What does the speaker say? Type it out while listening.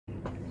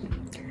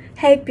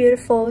Hey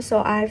beautiful,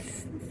 so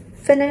I've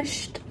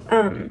finished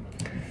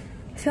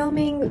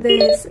filming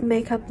this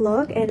makeup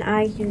look and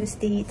I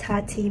used the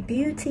Tati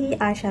Beauty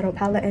eyeshadow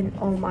palette and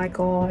oh my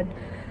god,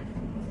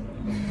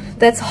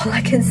 that's all I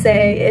can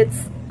say.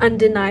 It's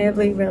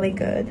undeniably really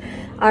good.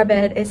 Our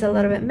bed is a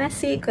little bit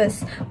messy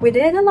because we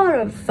did a lot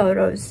of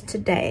photos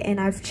today and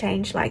I've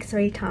changed like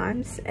 3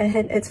 times,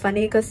 and it's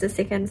funny because the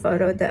second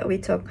photo that we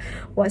took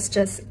was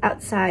just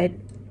outside,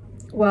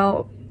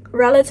 well,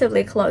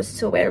 relatively close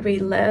to where we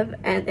live,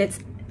 and it's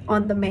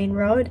on the main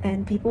road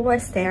and people were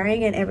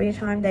staring, and every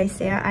time they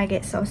stare I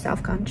get so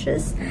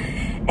self-conscious.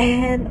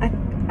 And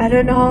I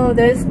don't know,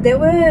 there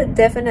were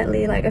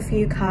definitely like a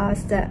few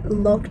cars that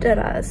looked at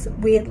us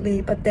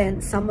weirdly, but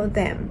then some of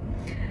them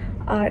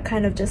are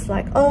kind of just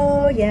like,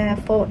 oh yeah,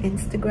 for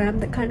Instagram,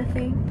 that kind of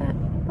thing. But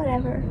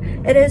whatever,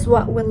 it is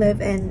what we live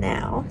in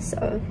now.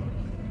 So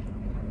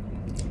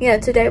yeah,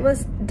 today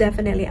was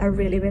definitely a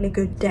really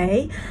good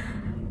day.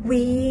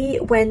 We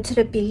went to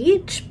the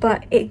beach,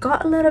 but it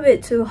got a little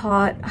bit too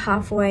hot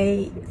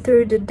halfway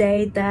through the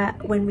day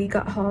that when we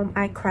got home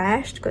I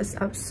crashed because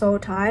I was so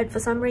tired for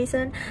some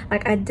reason.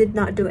 Like, I did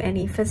not do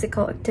any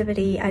physical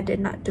activity, I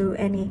did not do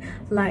any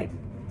like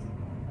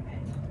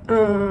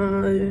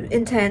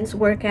intense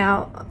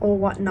workout or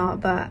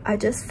whatnot, but I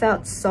just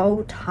felt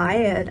so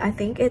tired. I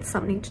think it's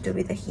something to do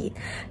with the heat.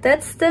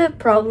 That's the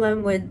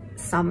problem with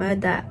summer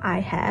that I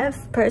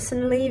have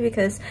personally,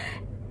 because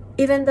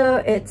even though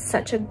it's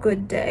such a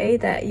good day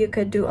that you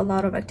could do a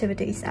lot of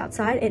activities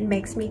outside, it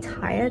makes me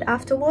tired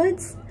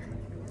afterwards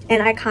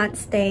and I can't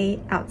stay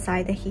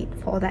outside the heat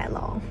for that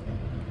long.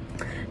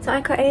 So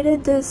I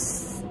created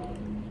this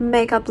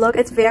makeup look.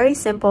 It's very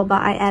simple,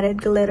 but I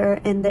added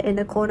glitter in the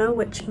inner corner,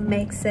 which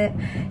makes it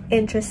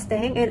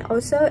interesting, and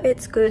also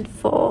it's good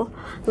for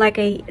like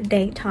a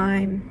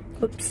daytime,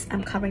 oops,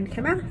 I'm covering the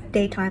camera,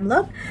 daytime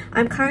look.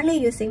 I'm currently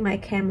using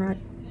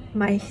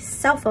my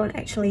cell phone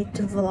actually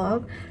to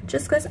vlog,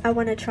 just because I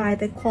want to try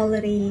the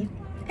quality,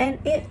 and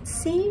it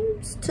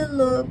seems to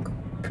look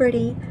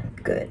pretty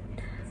good.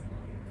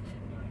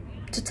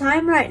 The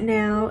time right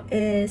now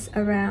is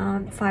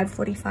around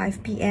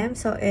 5:45 p.m.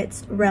 so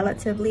it's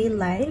relatively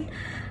late.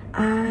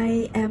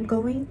 I am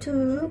going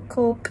to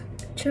cook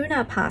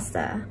tuna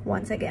pasta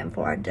once again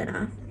for our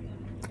dinner.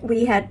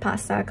 We had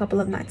pasta a couple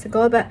of nights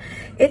ago, but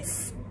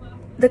it's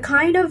the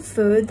kind of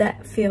food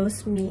that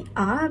fills me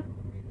up.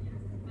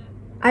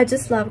 I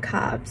just love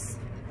carbs.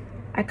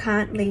 I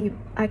can't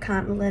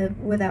live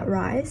without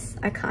rice.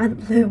 I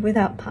can't live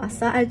without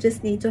pasta. I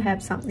just need to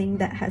have something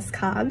that has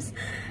carbs,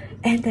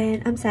 and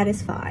then I'm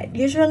satisfied.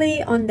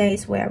 Usually on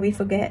days where we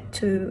forget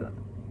to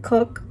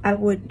cook, I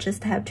would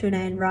just have tuna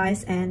and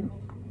rice, and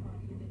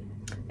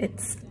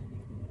it's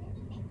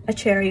a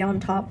cherry on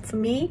top for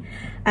me.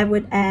 I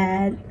would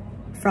add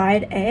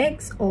fried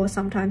eggs or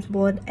sometimes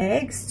boiled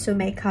eggs to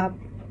make up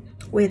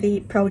with the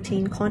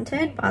protein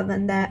content. But other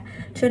than that,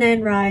 tuna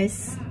and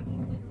rice,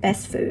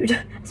 best food,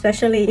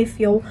 especially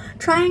if you're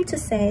trying to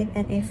save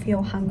and if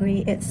you're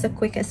hungry. It's the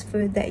quickest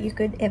food that you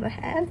could ever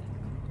have.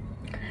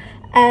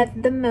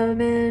 At the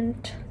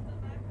moment,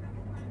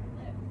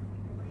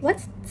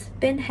 what's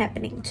been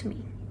happening to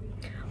me?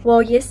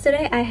 Well,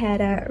 yesterday I had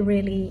a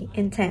really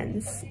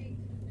intense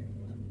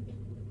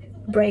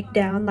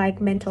breakdown,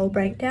 like mental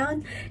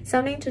breakdown,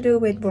 something to do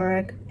with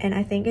work, and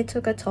I think it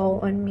took a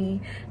toll on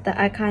me that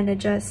I kind of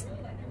just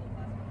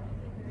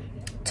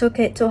took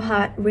it to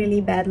heart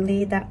really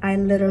badly, that I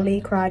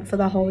literally cried for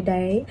the whole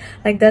day.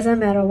 Like, doesn't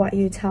matter what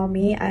you tell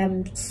me,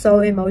 I'm so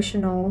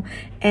emotional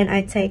and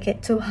I take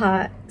it to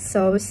heart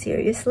so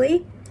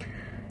seriously.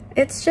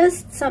 It's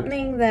just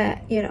something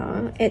that, you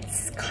know,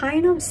 it's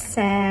kind of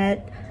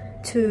sad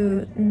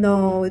to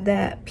know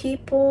that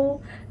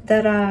people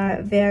that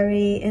are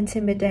very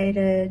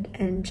intimidated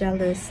and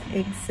jealous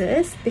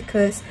exist,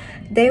 because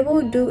they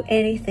will do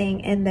anything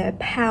in their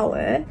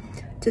power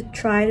to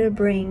try to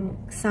bring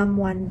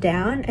someone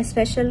down,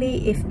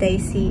 especially if they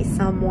see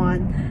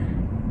someone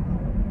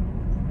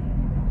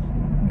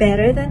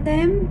better than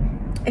them,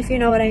 if you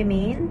know what I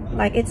mean.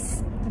 Like,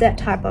 it's that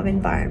type of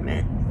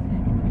environment.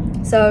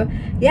 So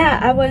yeah,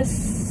 I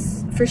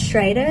was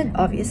frustrated,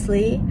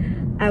 obviously.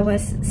 I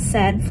was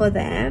sad for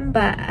them,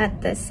 but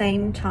at the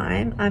same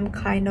time I'm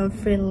kind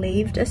of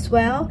relieved as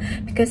well,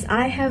 because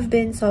I have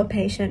been so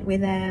patient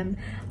with them.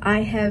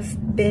 I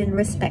have been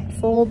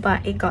respectful,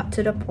 but it got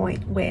to the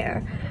point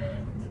where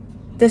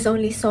there's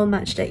only so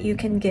much that you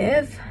can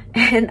give.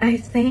 And I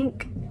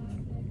think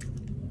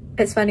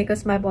it's funny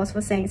because my boss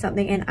was saying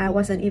something and I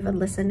wasn't even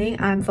listening.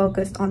 I'm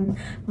focused on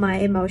my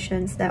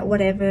emotions, that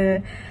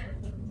whatever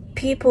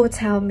people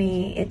tell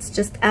me, it's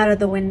just out of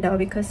the window,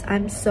 because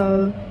I'm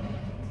so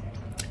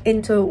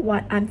into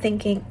what I'm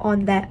thinking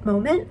on that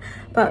moment.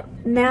 But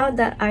now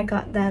that I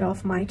got that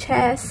off my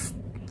chest,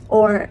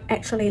 or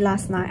actually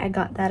last night I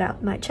got that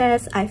out my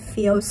chest, I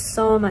feel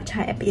so much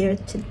happier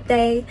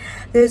today.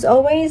 There's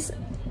always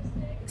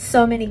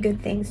so many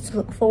good things to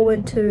look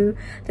forward to.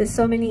 There's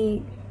so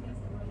many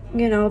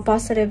you know,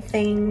 positive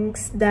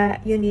things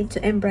that you need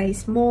to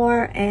embrace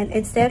more. And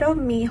instead of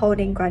me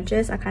holding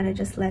grudges, I kind of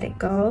just let it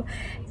go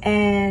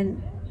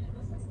and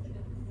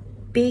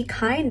be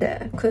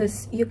kinder,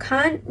 because you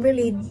can't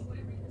really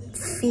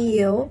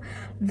feel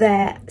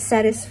that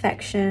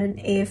satisfaction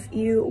if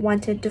you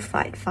wanted to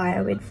fight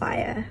fire with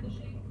fire.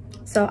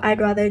 So I'd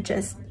rather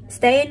just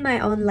stay in my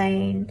own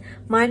lane,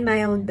 mind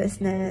my own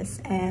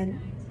business, and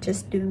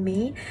just do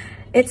me.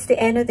 It's the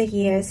end of the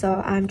year,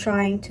 so I'm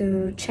trying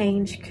to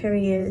change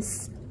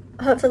careers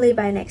hopefully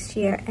by next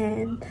year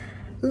and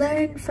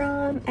learn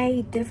from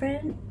a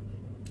different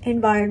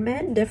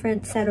environment,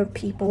 different set of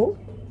people.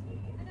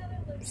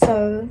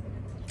 So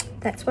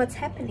that's what's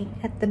happening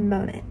at the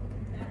moment.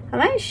 I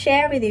might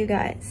share with you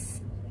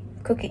guys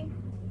cooking.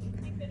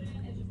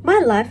 My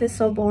life is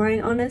so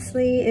boring,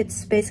 honestly.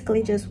 It's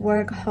basically just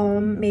work,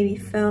 home, maybe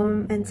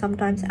film, and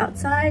sometimes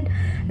outside.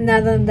 And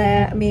other than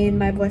that, me and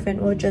my boyfriend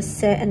will just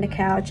sit on the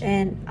couch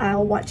and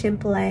I'll watch him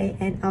play,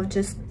 and I'll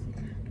just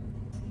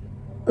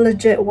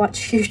legit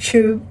watch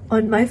YouTube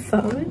on my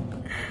phone.